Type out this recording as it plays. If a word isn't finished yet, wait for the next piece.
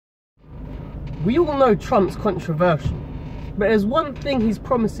we all know Trump's controversial, but there's one thing he's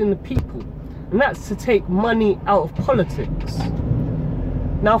promising the people, and that's to take money out of politics.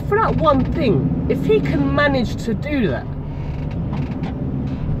 Now for that one thing, if he can manage to do that,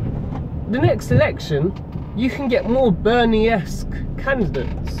 the next election you can get more Bernie-esque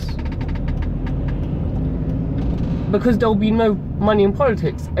candidates, because there'll be no money in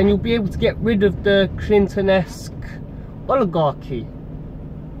politics, and you'll be able to get rid of the Clinton-esque oligarchy.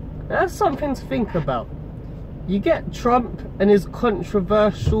 That's something to think about. You get Trump and his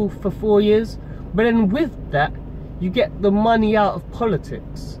controversial for 4 years, but then with that you get the money out of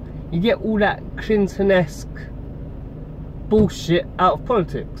politics. You get all that Clinton-esque bullshit out of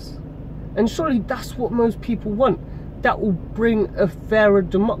politics, and surely that's what most people want. That will bring a fairer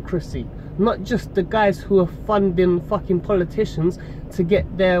democracy, not just the guys who are funding fucking politicians to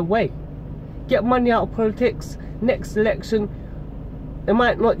get their way. Get money out of politics. Next election, it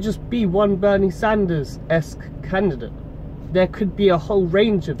might not just be one Bernie Sanders-esque candidate. There could be a whole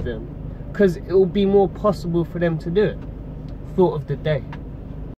range of them, because it will be more possible for them to do it. Thought of the day.